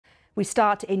We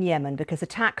start in Yemen because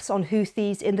attacks on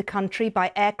Houthis in the country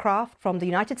by aircraft from the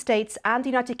United States and the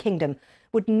United Kingdom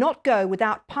would not go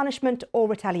without punishment or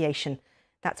retaliation.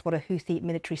 That's what a Houthi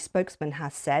military spokesman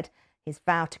has said. He's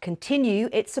vowed to continue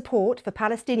its support for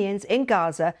Palestinians in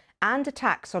Gaza and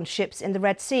attacks on ships in the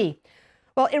Red Sea.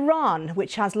 Well, Iran,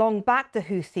 which has long backed the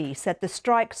Houthis, said the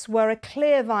strikes were a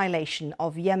clear violation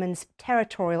of Yemen's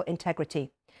territorial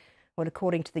integrity. Well,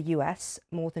 according to the US,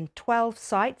 more than 12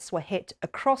 sites were hit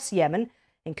across Yemen,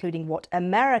 including what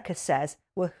America says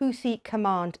were Houthi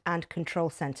command and control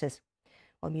centres.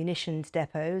 Well, munitions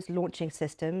depots, launching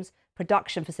systems,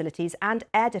 production facilities and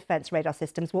air defence radar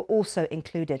systems were also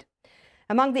included.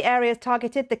 Among the areas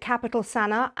targeted, the capital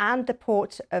Sana'a and the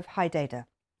port of Hodeidah.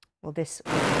 Well, this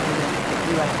was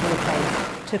when the US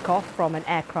warplane took off from an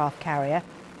aircraft carrier.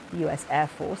 The US Air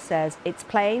Force says its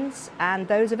planes and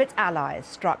those of its allies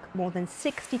struck more than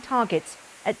 60 targets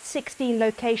at 16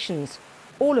 locations,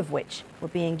 all of which were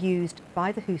being used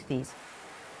by the Houthis.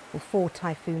 Well, 4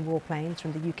 Typhoon warplanes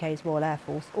from the UK's Royal Air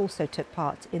Force also took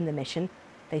part in the mission.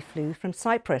 They flew from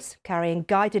Cyprus, carrying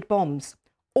guided bombs.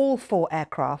 All 4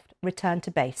 aircraft returned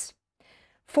to base.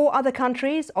 4 other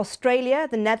countries, Australia,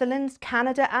 the Netherlands,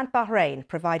 Canada and Bahrain,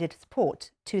 provided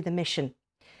support to the mission.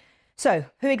 So,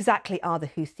 who exactly are the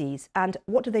Houthis and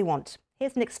what do they want?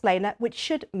 Here's an explainer which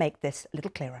should make this a little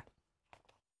clearer.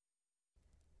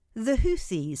 The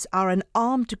Houthis are an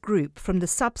armed group from the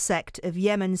subsect of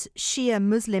Yemen's Shia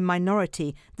Muslim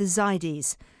minority, the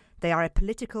Zaydis. They are a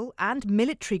political and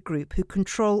military group who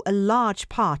control a large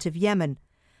part of Yemen.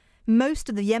 Most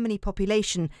of the Yemeni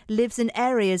population lives in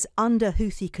areas under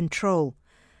Houthi control.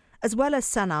 As well as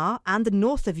Sana'a and the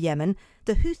north of Yemen,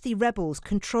 the Houthi rebels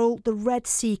control the Red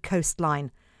Sea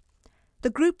coastline. The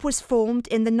group was formed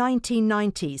in the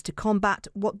 1990s to combat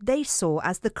what they saw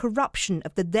as the corruption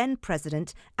of the then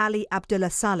President Ali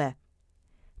Abdullah Saleh.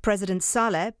 President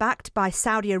Saleh, backed by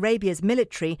Saudi Arabia's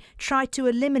military, tried to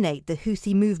eliminate the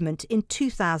Houthi movement in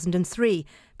 2003,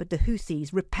 but the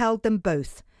Houthis repelled them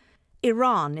both.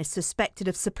 Iran is suspected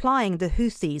of supplying the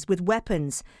Houthis with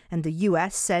weapons, and the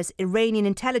US says Iranian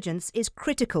intelligence is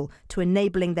critical to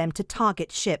enabling them to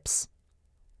target ships.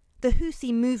 The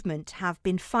Houthi movement have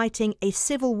been fighting a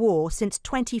civil war since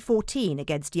 2014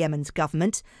 against Yemen's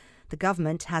government. The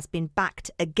government has been backed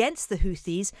against the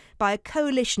Houthis by a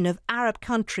coalition of Arab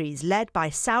countries led by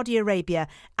Saudi Arabia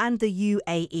and the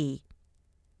UAE.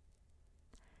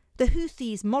 The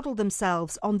Houthis model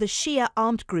themselves on the Shia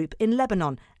armed group in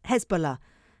Lebanon, Hezbollah.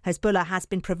 Hezbollah has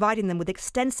been providing them with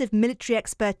extensive military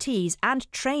expertise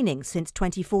and training since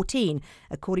 2014,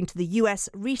 according to the US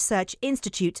Research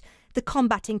Institute, the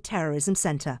Combating Terrorism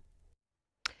Centre.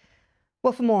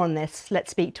 Well, for more on this,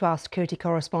 let's speak to our security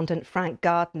correspondent, Frank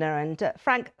Gardner. And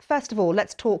Frank, first of all,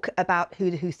 let's talk about who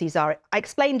the Houthis are. I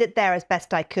explained it there as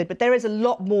best I could, but there is a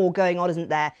lot more going on, isn't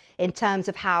there, in terms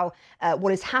of how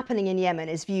what is happening in Yemen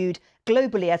is viewed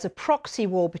globally as a proxy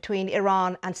war between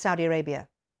Iran and Saudi Arabia.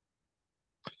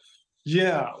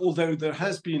 Yeah, although there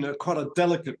has been quite a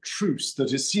delicate truce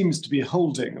that it seems to be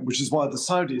holding, which is why the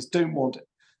Saudis don't want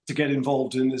to get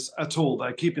involved in this at all.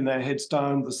 They're keeping their heads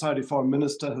down. The Saudi foreign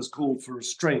minister has called for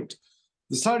restraint.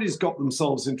 The Saudis got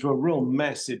themselves into a real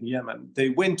mess in Yemen. They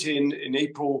went in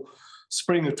April,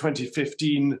 spring of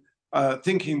 2015,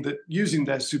 thinking that using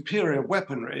their superior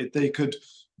weaponry, they could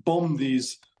bomb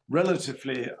these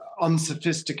relatively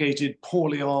unsophisticated,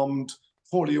 poorly armed,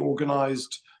 poorly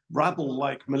organized,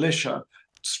 rabble-like militia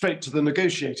straight to the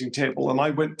negotiating table. And I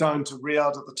went down to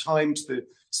Riyadh at the time to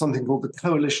something called the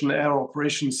Coalition Air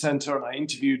Operations Center, and I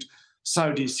interviewed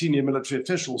Saudi senior military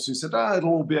officials who said, it'll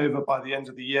all be over by the end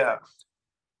of the year.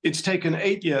 It's taken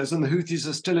 8 years and the Houthis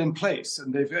are still in place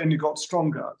and they've only got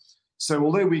stronger. So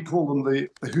although we call them the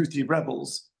Houthi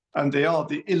rebels, and they are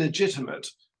the illegitimate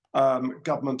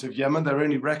government of Yemen, they're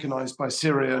only recognized by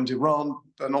Syria and Iran,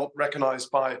 they're not recognized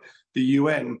by the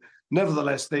UN.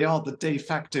 Nevertheless, they are the de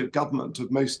facto government of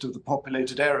most of the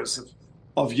populated areas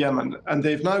of Yemen. And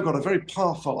they've now got a very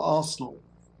powerful arsenal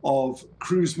of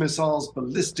cruise missiles,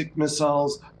 ballistic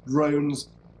missiles, drones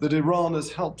that Iran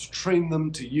has helped train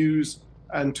them to use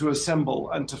and to assemble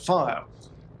and to fire.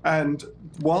 And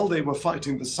while they were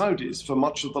fighting the Saudis for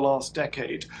much of the last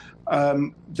decade,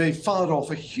 they fired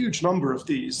off a huge number of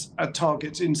these at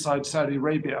targets inside Saudi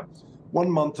Arabia. 1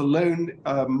 month alone,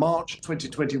 March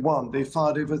 2021, they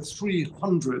fired over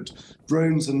 300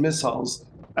 drones and missiles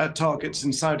at targets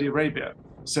in Saudi Arabia.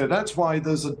 So that's why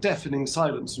there's a deafening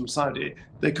silence from Saudi.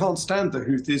 They can't stand the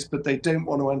Houthis, but they don't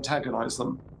want to antagonize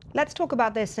them. Let's talk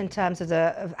about this in terms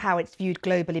of how it's viewed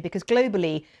globally, because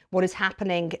globally, what is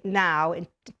happening now, in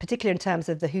particular in terms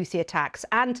of the Houthi attacks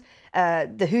and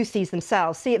the Houthis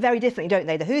themselves, see it very differently, don't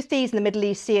they? The Houthis in the Middle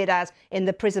East see it as in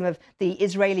the prism of the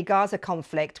Israeli-Gaza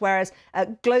conflict, whereas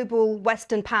global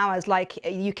Western powers like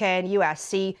UK and US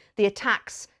see the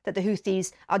attacks that the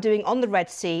Houthis are doing on the Red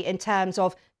Sea in terms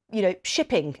of,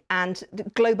 shipping and the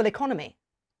global economy.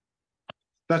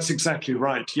 That's exactly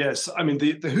right, yes. I mean,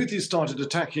 the Houthis started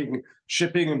attacking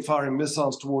shipping and firing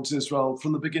missiles towards Israel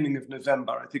from the beginning of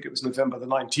November. I think it was November the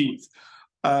 19th.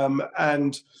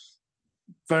 And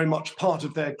very much part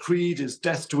of their creed is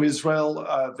death to Israel.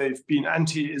 They've been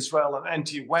anti-Israel and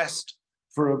anti-West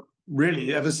for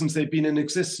really ever since they've been in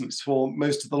existence for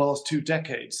most of the last 2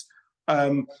 decades.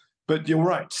 But you're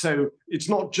right. So it's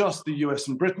not just the US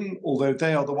and Britain, although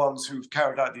they are the ones who've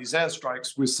carried out these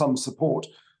airstrikes with some support.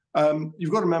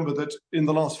 You've got to remember that in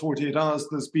the last 48 hours,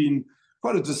 there's been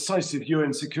quite a decisive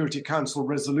UN Security Council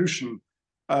resolution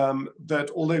that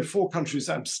although 4 countries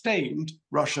abstained,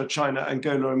 Russia, China,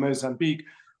 Angola, and Mozambique,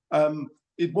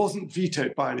 it wasn't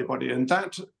vetoed by anybody. And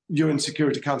that UN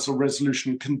Security Council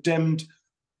resolution condemned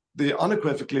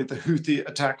unequivocally the Houthi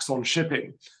attacks on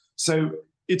shipping. So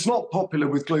it's not popular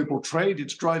with global trade.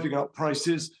 It's driving up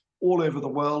prices all over the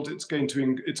world. It's going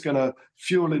to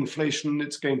fuel inflation.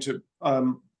 It's going to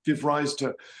give rise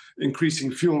to increasing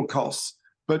fuel costs.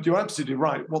 But you're absolutely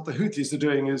right. What the Houthis are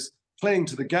doing is playing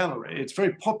to the gallery. It's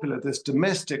very popular, this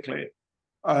domestically,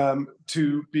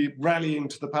 to be rallying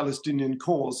to the Palestinian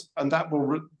cause. And that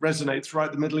will resonate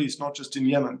throughout the Middle East, not just in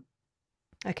Yemen.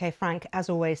 OK, Frank, as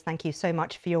always, thank you so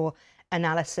much for your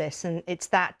analysis. And it's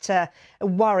that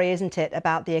worry, isn't it,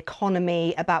 about the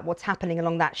economy, about what's happening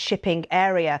along that shipping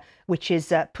area, which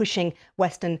is pushing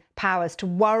Western powers to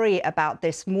worry about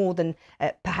this more than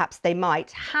perhaps they might.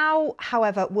 How,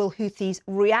 however, will Houthis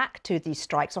react to these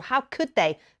strikes, or how could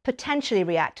they potentially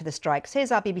react to the strikes?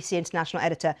 Here's our BBC International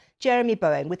editor, Jeremy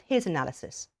Bowen, with his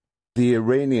analysis. The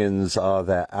Iranians are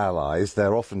their allies.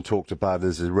 They're often talked about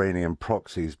as Iranian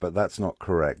proxies, but that's not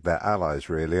correct. They're allies,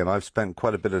 really. And I've spent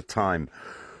quite a bit of time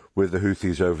with the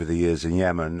Houthis over the years in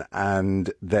Yemen,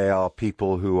 and they are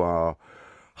people who are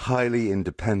highly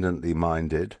independently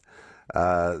minded.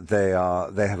 They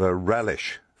have a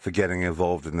relish for getting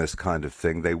involved in this kind of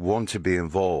thing. They want to be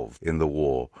involved in the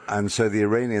war. And so the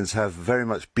Iranians have very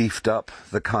much beefed up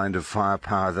the kind of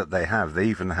firepower that they have. They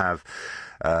even have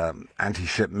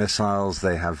anti-ship missiles.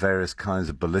 They have various kinds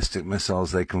of ballistic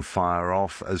missiles they can fire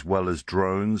off, as well as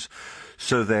drones.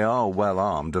 So they are well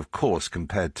armed, of course,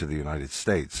 compared to the United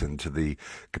States and to the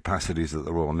capacities that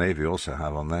the Royal Navy also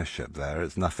have on their ship there.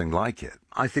 It's nothing like it.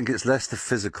 I think it's less the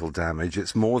physical damage.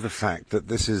 It's more the fact that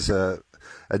this is a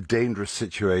dangerous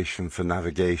situation for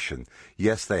navigation.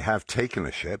 Yes, they have taken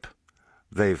a ship.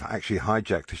 They've actually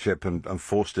hijacked a ship and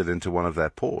forced it into one of their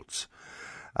ports.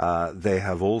 They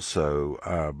have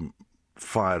also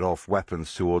fired off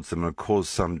weapons towards them and caused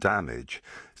some damage.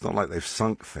 It's not like they've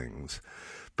sunk things.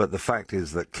 But the fact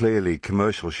is that clearly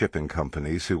commercial shipping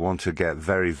companies who want to get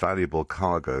very valuable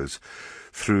cargoes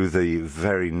through the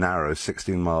very narrow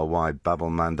 16-mile wide Bab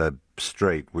el-Mandeb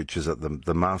Strait, which is at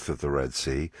the mouth of the Red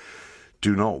Sea,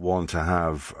 do not want to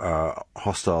have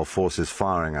hostile forces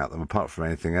firing at them. Apart from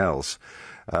anything else,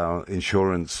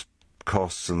 insurance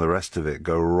costs and the rest of it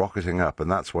go rocketing up, and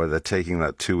that's why they're taking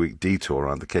that 2-week detour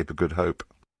around the Cape of Good Hope.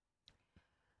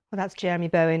 Well, that's Jeremy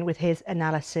Bowen with his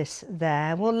analysis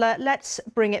there. Well, let's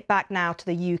bring it back now to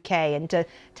the UK and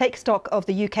take stock of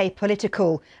the UK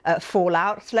political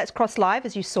fallout. So let's cross live,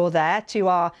 as you saw there, to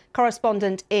our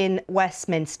correspondent in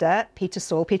Westminster, Peter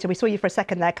Saul. Peter, we saw you for a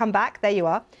second there. Come back. There you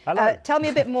are. Hello. Tell me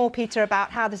a bit more, Peter,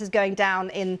 about how this is going down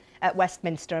in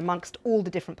Westminster amongst all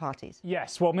the different parties.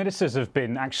 Yes, well, ministers have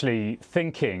been actually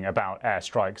thinking about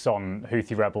airstrikes on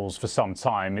Houthi rebels for some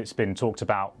time. It's been talked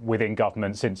about within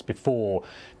government since before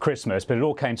Christmas, but it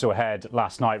all came to a head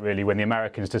last night, really, when the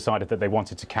Americans decided that they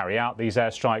wanted to carry out these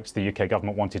airstrikes. The UK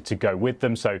government wanted to go with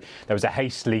them, so there was a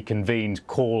hastily convened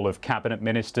call of cabinet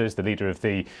ministers. The leader of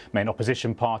the main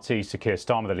opposition party, Sir Keir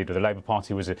Starmer, the leader of the Labour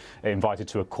Party, was invited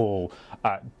to a call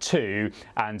too,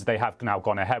 and they have now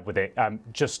gone ahead with it.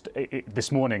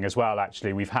 This morning as well,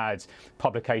 actually, we've had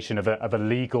publication of a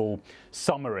legal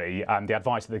summary and the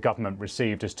advice that the government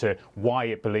received as to why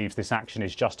it believes this action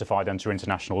is justified under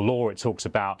international law. It talks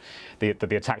about that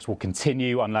the attacks will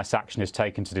continue unless action is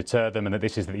taken to deter them, and that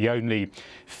this is the only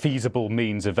feasible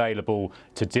means available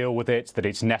to deal with it, that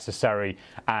it's necessary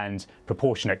and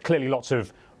proportionate. Clearly, lots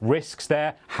of risks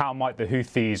there? How might the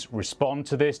Houthis respond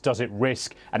to this? Does it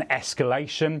risk an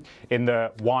escalation in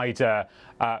the wider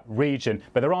region?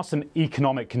 But there are some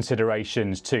economic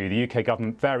considerations too. The UK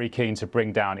government very keen to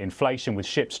bring down inflation with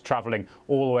ships travelling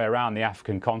all the way around the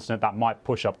African continent. That might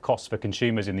push up costs for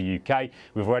consumers in the UK.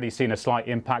 We've already seen a slight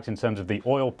impact in terms of the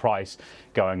oil price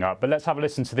going up. But let's have a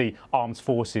listen to the Armed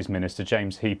Forces Minister,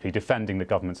 James Heappey, defending the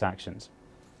government's actions.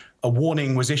 A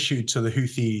warning was issued to the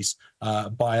Houthis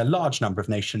by a large number of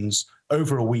nations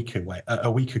over a week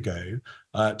ago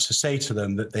to say to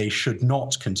them that they should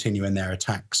not continue in their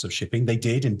attacks of shipping. They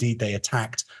did. Indeed, they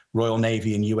attacked Royal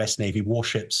Navy and US Navy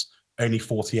warships only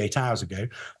 48 hours ago.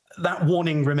 That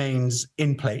warning remains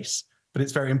in place, but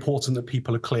it's very important that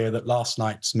people are clear that last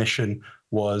night's mission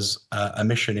was a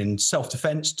mission in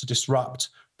self-defense to disrupt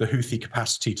the Houthi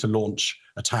capacity to launch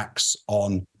attacks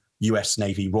on US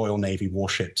Navy, Royal Navy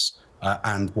warships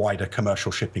and wider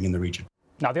commercial shipping in the region.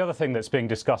 Now, the other thing that's being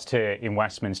discussed here in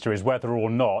Westminster is whether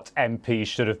or not MPs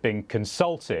should have been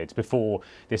consulted before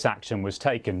this action was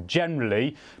taken.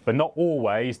 Generally, but not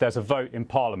always, there's a vote in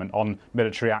Parliament on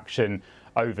military action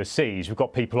overseas. We've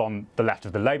got people on the left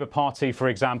of the Labour Party, for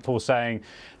example, saying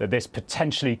that this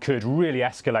potentially could really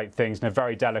escalate things in a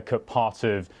very delicate part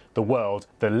of the world.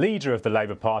 The leader of the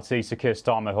Labour Party, Sir Keir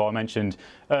Starmer, who I mentioned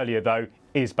earlier, though,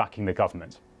 is backing the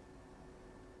government.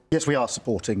 Yes, we are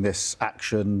supporting this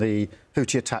action. The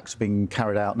Houthi attacks have been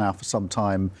carried out now for some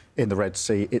time in the Red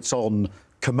Sea. It's on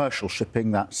commercial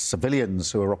shipping, that's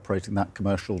civilians who are operating that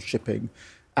commercial shipping.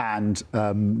 And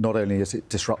not only is it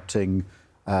disrupting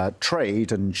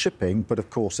trade and shipping, but of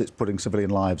course it's putting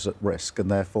civilian lives at risk,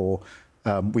 and therefore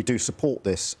we do support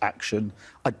this action.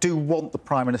 I do want the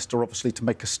Prime Minister obviously to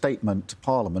make a statement to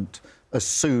Parliament as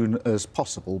soon as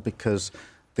possible, because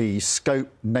the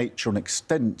scope, nature and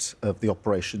extent of the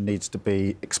operation needs to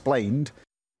be explained.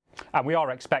 And we are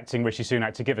expecting Rishi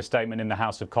Sunak to give a statement in the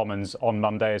House of Commons on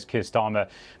Monday, as Keir Starmer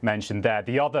mentioned there.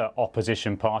 The other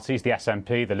opposition parties, the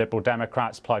SNP, the Liberal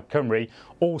Democrats, Plaid Cymru,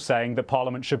 all saying that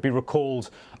Parliament should be recalled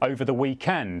over the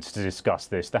weekend to discuss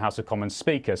this. The House of Commons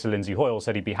Speaker, Sir Lindsay Hoyle,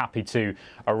 said he'd be happy to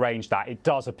arrange that. It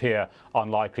does appear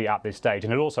unlikely at this stage,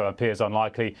 and it also appears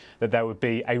unlikely that there would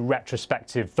be a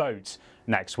retrospective vote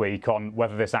next week on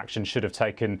whether this action should have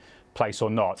taken place or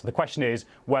not. The question is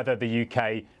whether the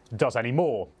UK does any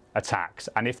more attacks,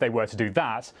 and if they were to do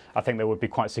that, I think there would be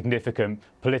quite significant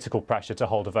political pressure to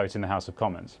hold a vote in the House of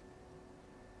Commons.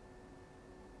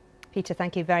 Peter,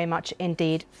 thank you very much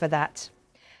indeed for that.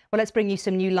 Well, let's bring you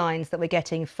some new lines that we're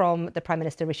getting from the Prime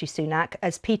Minister Rishi Sunak.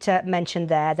 As Peter mentioned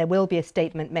there will be a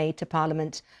statement made to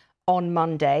Parliament on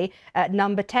Monday.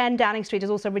 Number 10 Downing Street has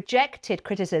also rejected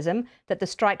criticism that the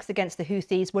strikes against the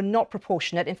Houthis were not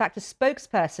proportionate. In fact, a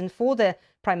spokesperson for the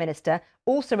Prime Minister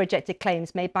also rejected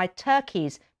claims made by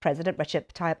Turkey's President Recep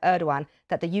Tayyip Erdogan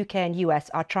that the UK and US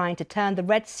are trying to turn the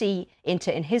Red Sea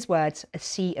into, in his words, a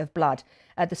sea of blood.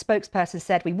 The spokesperson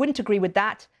said, "We wouldn't agree with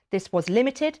that. This was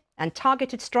limited and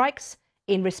targeted strikes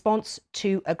in response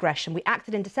to aggression. We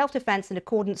acted in self-defence in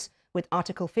accordance with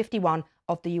Article 51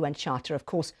 of the UN Charter." Of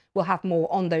course, we'll have more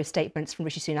on those statements from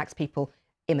Rishi Sunak's people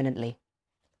imminently.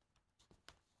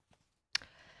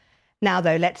 Now,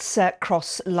 though, let's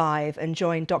cross live and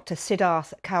join Dr.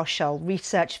 Siddharth Kaushal,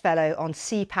 Research Fellow on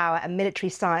Sea Power and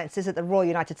Military Sciences at the Royal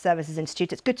United Services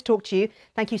Institute. It's good to talk to you.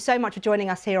 Thank you so much for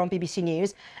joining us here on BBC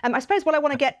News. I suppose what I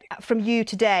want to get from you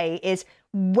today is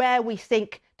where we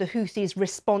think the Houthis'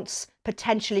 response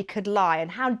potentially could lie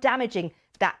and how damaging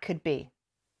that could be.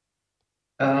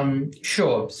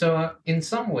 Sure. So in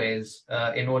some ways,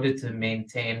 in order to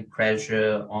maintain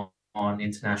pressure on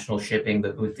international shipping,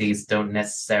 the Houthis don't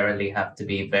necessarily have to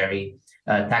be very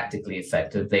tactically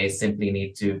effective. They simply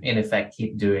need to, in effect,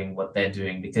 keep doing what they're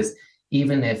doing, because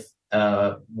even if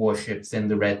warships in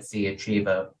the Red Sea achieve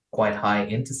a quite high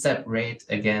intercept rate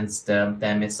against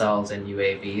their missiles and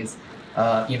UAVs,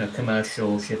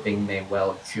 commercial shipping may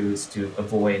well choose to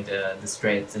avoid the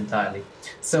straits entirely.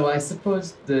 So I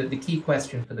suppose the key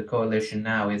question for the coalition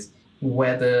now is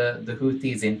whether the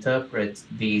Houthis interpret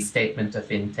the statement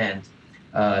of intent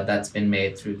that's been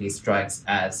made through these strikes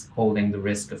as holding the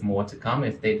risk of more to come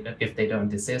if they don't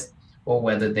desist, or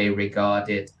whether they regard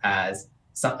it as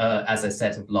a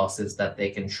set of losses that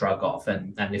they can shrug off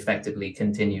and effectively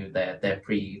continue their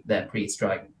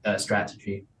pre-strike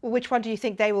strategy. Which one do you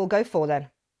think they will go for then?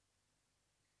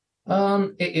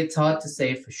 It's hard to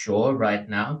say for sure right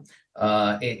now.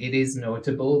 It is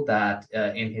notable that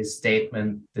in his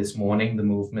statement this morning, the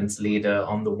movement's leader,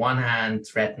 on the one hand,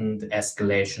 threatened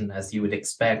escalation as you would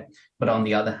expect, but on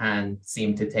the other hand,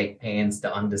 seemed to take pains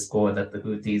to underscore that the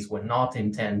Houthis were not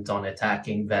intent on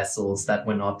attacking vessels that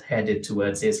were not headed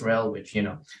towards Israel, which,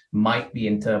 might be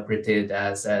interpreted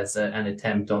as an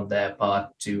attempt on their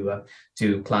part to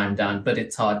climb down, but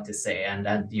it's hard to say. And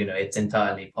it's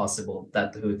entirely possible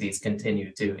that the Houthis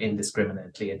continue to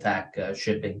indiscriminately attack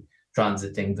shipping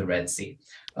transiting the Red Sea.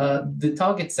 The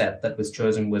target set that was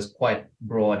chosen was quite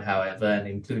broad, however, and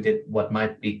included what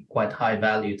might be quite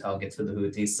high-value targets for the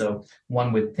Houthis. So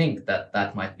one would think that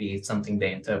that might be something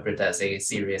they interpret as a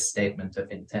serious statement of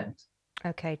intent.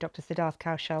 OK, Dr. Siddharth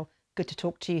Kaushal, good to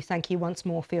talk to you. Thank you once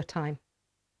more for your time.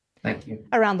 Thank you.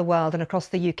 Around the world and across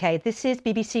the UK, this is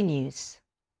BBC News.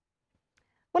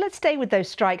 Well, let's stay with those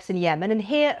strikes in Yemen and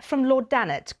hear from Lord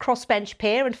Dannatt, crossbench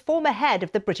peer and former head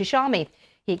of the British Army.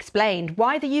 He explained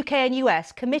why the UK and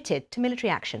US committed to military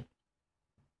action.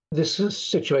 This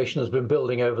situation has been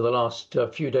building over the last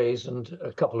few days and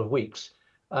a couple of weeks,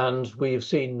 and we've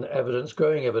seen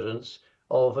growing evidence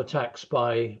of attacks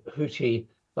by Houthi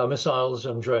missiles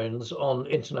and drones on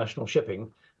international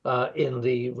shipping in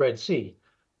the Red Sea.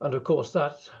 And of course,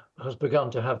 that has begun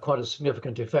to have quite a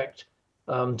significant effect,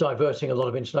 diverting a lot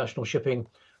of international shipping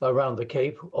around the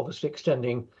Cape, obviously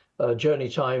extending journey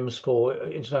times for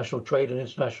international trade and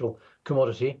international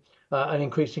commodity, and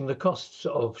increasing the costs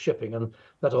of shipping. And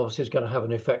that obviously is going to have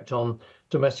an effect on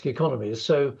domestic economies.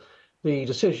 So the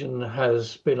decision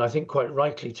has been, I think, quite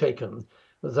rightly taken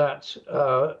that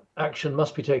action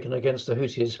must be taken against the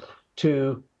Houthis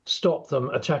to stop them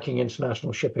attacking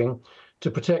international shipping, to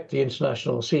protect the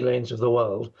international sea lanes of the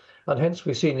world. And hence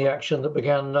we've seen the action that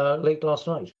began late last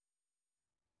night.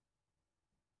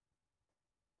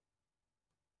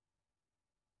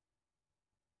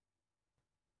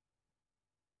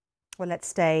 Well, let's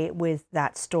stay with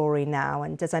that story now.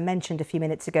 And as I mentioned a few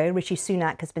minutes ago, Rishi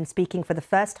Sunak has been speaking for the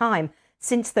first time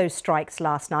since those strikes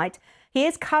last night. He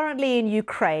is currently in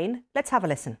Ukraine. Let's have a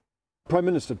listen. Prime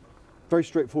Minister, very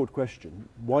straightforward question.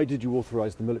 Why did you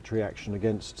authorise the military action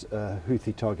against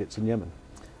Houthi targets in Yemen?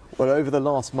 Well, over the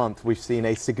last month, we've seen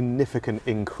a significant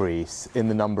increase in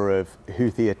the number of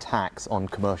Houthi attacks on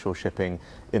commercial shipping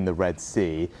in the Red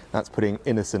Sea. That's putting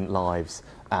innocent lives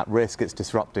at risk. It's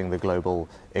disrupting the global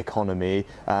economy,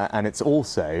 and it's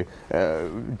also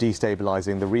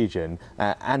destabilising the region.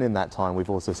 And in that time, we've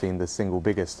also seen the single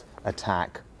biggest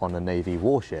attack on a Navy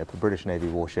warship, a British Navy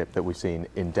warship, that we've seen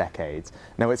in decades.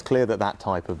 Now, it's clear that that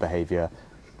type of behaviour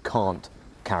can't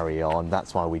carry on.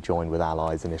 That's why we joined with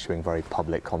allies in issuing very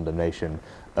public condemnation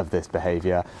of this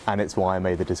behaviour, and it's why I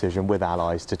made the decision with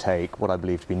allies to take what I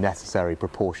believe to be necessary,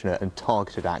 proportionate and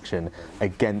targeted action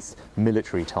against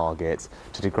military targets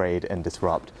to degrade and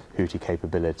disrupt Houthi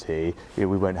capability. We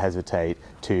won't hesitate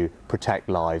to protect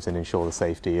lives and ensure the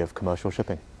safety of commercial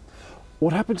shipping.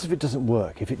 What happens if it doesn't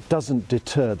work, if it doesn't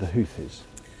deter the Houthis?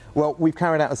 Well, we've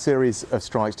carried out a series of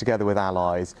strikes together with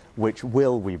allies which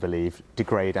will, we believe,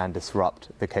 degrade and disrupt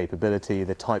the capability.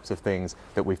 The types of things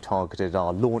that we've targeted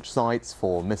are launch sites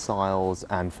for missiles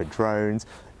and for drones.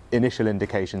 Initial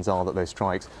indications are that those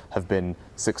strikes have been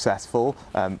successful.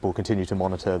 We'll continue to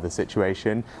monitor the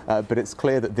situation, but it's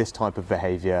clear that this type of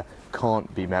behaviour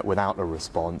can't be met without a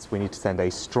response. We need to send a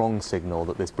strong signal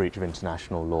that this breach of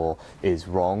international law is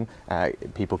wrong.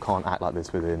 People can't act like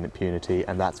this with impunity,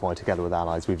 and that's why, together with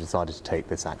allies, we've decided to take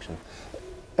this action.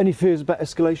 Any fears about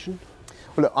escalation?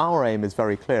 Well, look, our aim is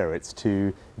very clear. It's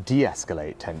to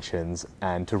de-escalate tensions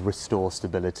and to restore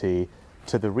stability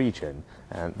to the region.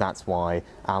 And that's why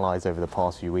allies over the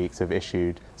past few weeks have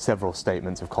issued several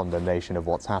statements of condemnation of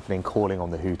what's happening, calling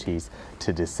on the Houthis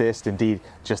to desist. Indeed,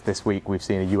 just this week we've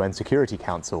seen a UN Security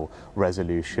Council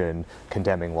resolution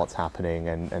condemning what's happening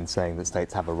and saying that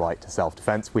states have a right to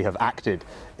self-defense. We have acted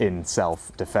in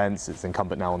self-defense. It's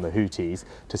incumbent now on the Houthis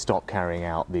to stop carrying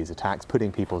out these attacks,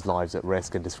 putting people's lives at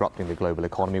risk and disrupting the global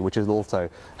economy, which will also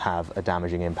have a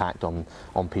damaging impact on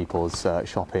people's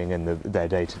shopping and their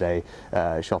day-to-day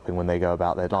shopping when they go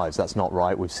about their lives. That's not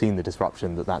right. We've seen the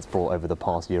disruption that's brought over the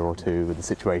past year or two with the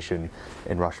situation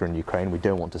in Russia and Ukraine. We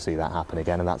don't want to see that happen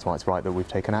again, and that's why it's right that we've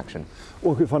taken action.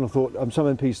 Well, quick final thought.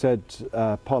 Some MPs said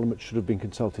Parliament should have been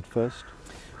consulted first.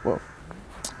 Well,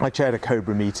 I chaired a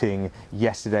COBRA meeting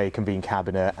yesterday, convened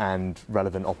cabinet, and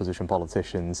relevant opposition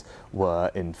politicians were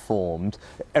informed.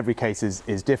 Every case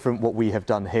is different. What we have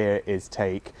done here is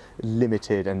take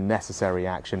limited and necessary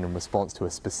action in response to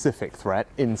a specific threat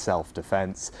in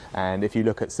self-defence. And if you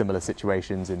look at similar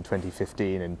situations in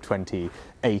 2015 and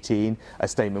 2018, a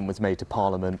statement was made to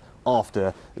Parliament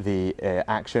after the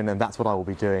action, and that's what I will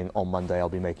be doing on Monday. I'll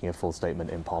be making a full statement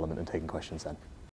in Parliament and taking questions then.